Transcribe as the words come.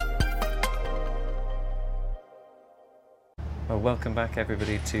Well, welcome back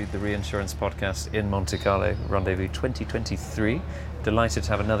everybody to the Reinsurance Podcast in Monte-Carlo, Rendezvous 2023. Delighted to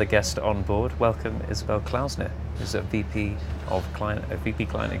have another guest on board. Welcome Isabelle Clausner, who's a VP Client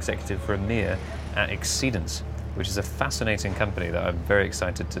Executive for EMEA at Xceedance, which is a fascinating company that I'm very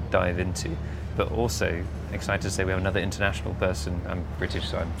excited to dive into, but also excited to say we have another international person. I'm British,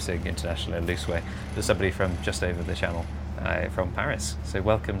 so I'm saying international in a loose way, but somebody from just over the channel. From Paris. So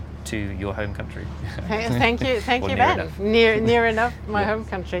welcome to your home country. Thank you, Ben. Enough. Near enough my home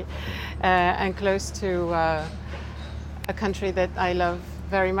country, and close to a country that I love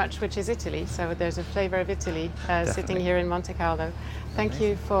very much, which is Italy. So there's a flavor of Italy sitting here in Monte-Carlo. Thank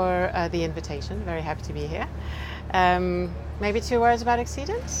you for the invitation. Very happy to be here. Maybe 2 words about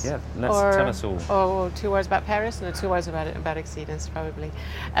Xceedance? Yeah, tell us all. Or 2 words about Paris, and 2 words about Xceedance probably.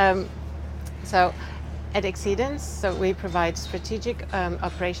 At Xceedance, we provide strategic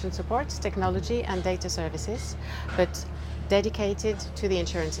operation support, technology and data services, but dedicated to the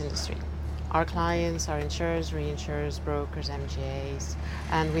insurance industry. Our clients are insurers, reinsurers, brokers, MGAs,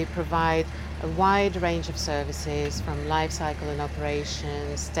 and we provide a wide range of services from life cycle and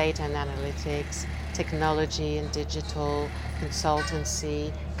operations, data and analytics, technology and digital,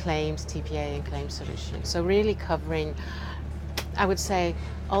 consultancy, claims, TPA and claims solutions. So really covering, I would say,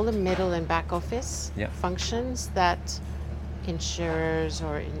 all the middle and back office functions that insurers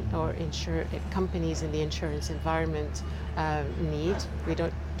or companies in the insurance environment need. We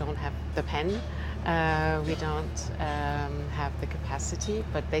don't have the pen, we don't have the capacity,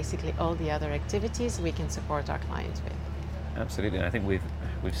 but basically all the other activities we can support our clients with. Absolutely, and I think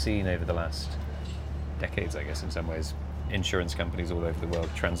we've seen over the last decades, I guess in some ways, insurance companies all over the world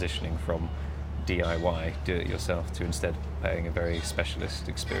transitioning from DIY, do it yourself, to instead paying a very specialist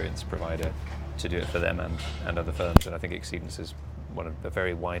experienced provider to do it for them and other firms. And I think Xceedance is one of a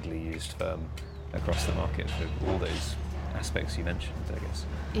very widely used firm across the market for all those aspects you mentioned, I guess.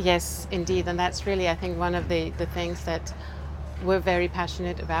 Yes, indeed, and that's really, I think, one of the things that we're very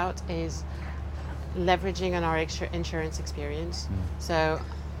passionate about is leveraging on our insurance experience. So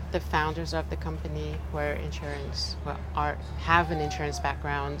the founders of the company have an insurance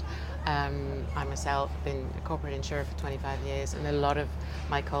background. I myself have been a corporate insurer for 25 years, and a lot of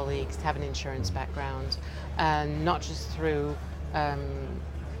my colleagues have an insurance background, not just through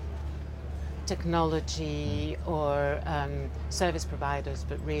technology or service providers,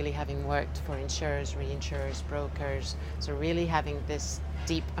 but really having worked for insurers, reinsurers, brokers, so really having this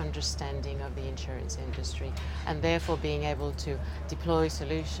deep understanding of the insurance industry, and therefore being able to deploy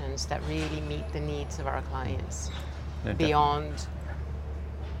solutions that really meet the needs of our clients beyond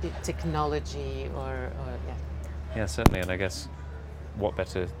the technology or. Yeah, certainly, and I guess what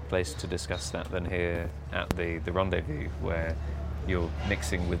better place to discuss that than here at the Rendezvous, where you're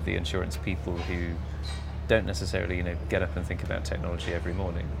mixing with the insurance people who don't necessarily get up and think about technology every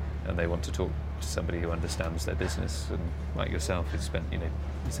morning, and they want to talk to somebody who understands their business, and like yourself, who's spent you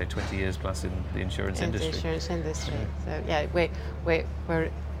say 20 years plus in the insurance industry. The insurance industry. So yeah,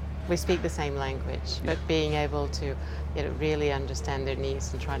 we speak the same language, but being able to really understand their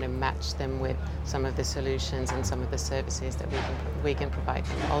needs and trying to match them with some of the solutions and some of the services that we can provide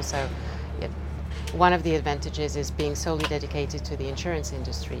them. Also, one of the advantages is being solely dedicated to the insurance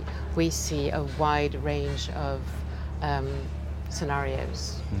industry. We see a wide range of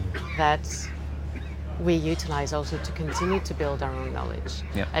scenarios that we utilize also to continue to build our own knowledge.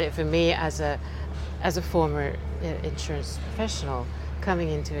 And for me, as a former insurance professional, coming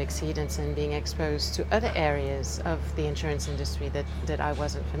into Xceedance and being exposed to other areas of the insurance industry that I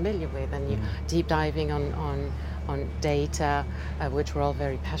wasn't familiar with, and deep diving on data, which we're all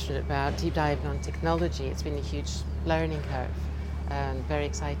very passionate about, deep diving on technology, it's been a huge learning curve and very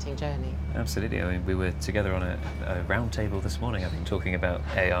exciting journey. Absolutely. I mean, we were together on a round table this morning, I think, talking about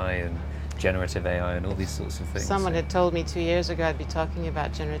AI and generative AI and all these sorts of things. Someone had told me 2 years ago I'd be talking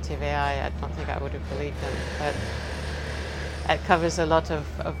about generative AI. I don't think I would have believed them, but it covers a lot of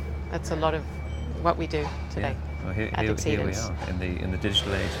what we do today. Well, here we are in the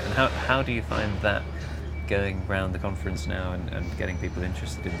digital age. And how do you find that going around the conference now and getting people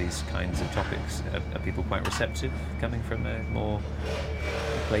interested in these kinds of topics? Are people quite receptive, coming from a more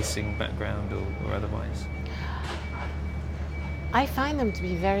placing background or otherwise? I find them to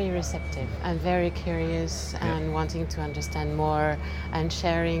be very receptive and very curious and wanting to understand more and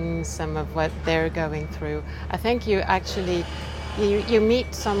sharing some of what they're going through. I think you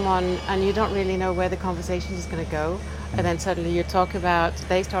meet someone and you don't really know where the conversation is going to go, and then suddenly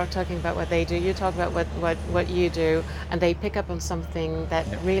they start talking about what they do, you talk about what you do, and they pick up on something that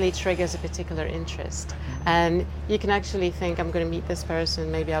really triggers a particular interest. And you can actually think, I'm going to meet this person,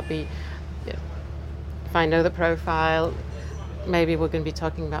 maybe I'll be, if I know the profile, maybe we're going to be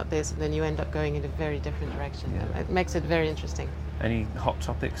talking about this, and then you end up going in a very different direction. Yeah. It makes it very interesting. Any hot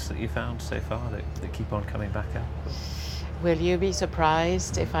topics that you found so far that keep on coming back up? Will you be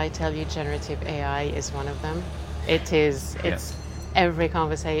surprised if I tell you generative AI is one of them? It is. It's every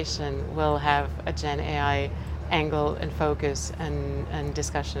conversation will have a Gen AI angle and focus and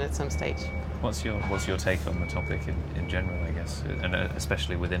discussion at some stage. What's your take on the topic in general, I guess, and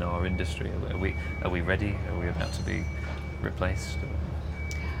especially within our industry? Are we ready? Are we about to be replaced?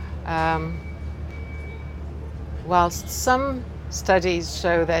 Whilst some studies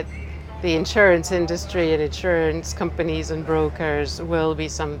show that the insurance industry and insurance companies and brokers will be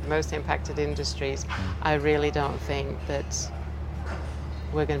some of the most impacted industries, I really don't think that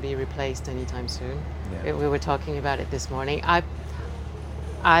we're going to be replaced anytime soon. Yeah. We were talking about it this morning.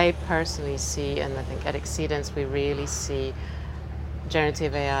 I personally see, and I think at Xceedance we really see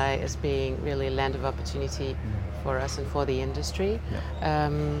generative AI as being really a land of opportunity for us and for the industry. Yeah.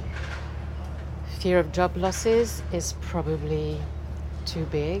 Fear of job losses is probably too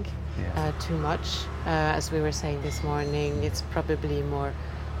big, too much. As we were saying this morning, it's probably more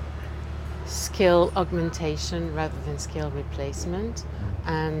skill augmentation rather than skill replacement.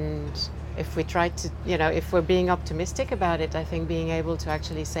 And if we try to, if we're being optimistic about it, I think being able to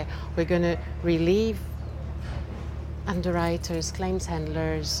actually say we're going to relieve underwriters, claims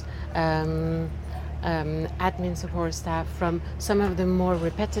handlers, admin support staff from some of the more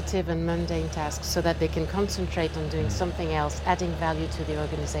repetitive and mundane tasks so that they can concentrate on doing something else, adding value to the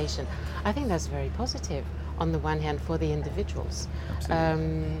organization. I think that's very positive on the one hand for the individuals.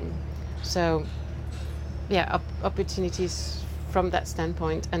 So, opportunities from that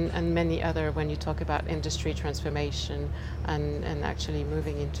standpoint and many other when you talk about industry transformation and actually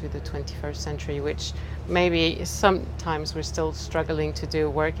moving into the 21st century, which maybe sometimes we're still struggling to do,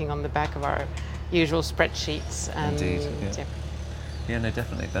 working on the back of our usual spreadsheets. And indeed, yeah, no,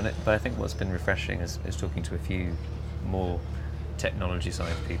 definitely. But I think what's been refreshing is talking to a few more technology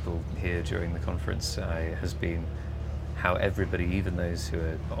side people here during the conference has been how everybody, even those who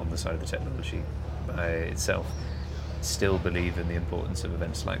are on the side of the technology itself, still believe in the importance of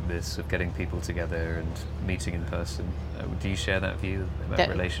events like this, of getting people together and meeting in person. Do you share that view about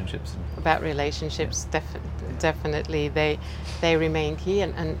relationships? About relationships, definitely. They remain key,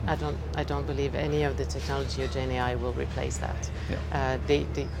 and I don't believe any of the technology or Gen AI will replace that. Yeah.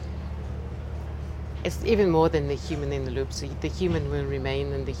 It's even more than the human in the loop. So the human will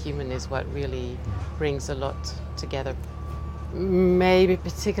remain, and the human is what really brings a lot together. Maybe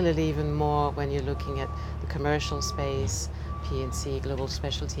particularly even more when you're looking at the commercial space, P&C, global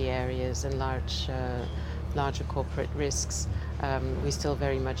specialty areas, and larger corporate risks. We still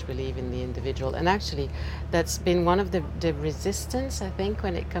very much believe in the individual. And actually, that's been one of the resistance, I think,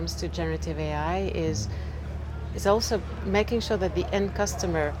 when it comes to generative AI is also making sure that the end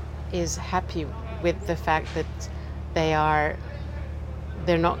customer is happy with the fact that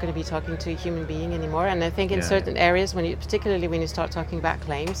they're not going to be talking to a human being anymore. And I think in certain areas, particularly when you start talking about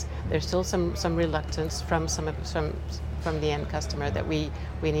claims, there's still some reluctance from the end customer that we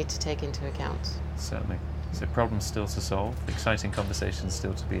need to take into account. Certainly. So problems still to solve, exciting conversations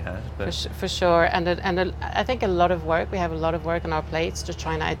still to be had. But for sure, and I think we have a lot of work on our plates to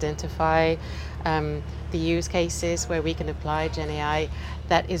try and identify the use cases where we can apply Gen AI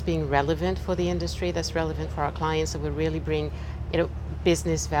that is being relevant for the industry, that's relevant for our clients, that will really bring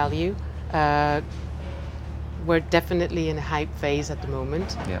business value. We're definitely in a hype phase at the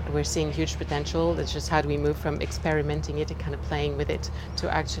moment. We're seeing huge potential. It's just how do we move from experimenting it and kind of playing with it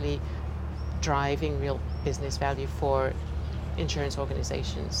to actually driving real business value for insurance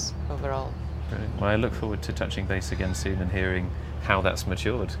organizations overall. Brilliant. Well, I look forward to touching base again soon and hearing how that's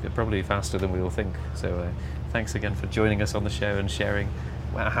matured, probably faster than we all think. So thanks again for joining us on the show and sharing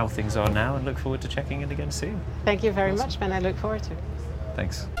how things are now, and look forward to checking in again soon. Thank you very much, Ben. I look forward to it.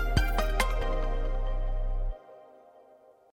 Thanks.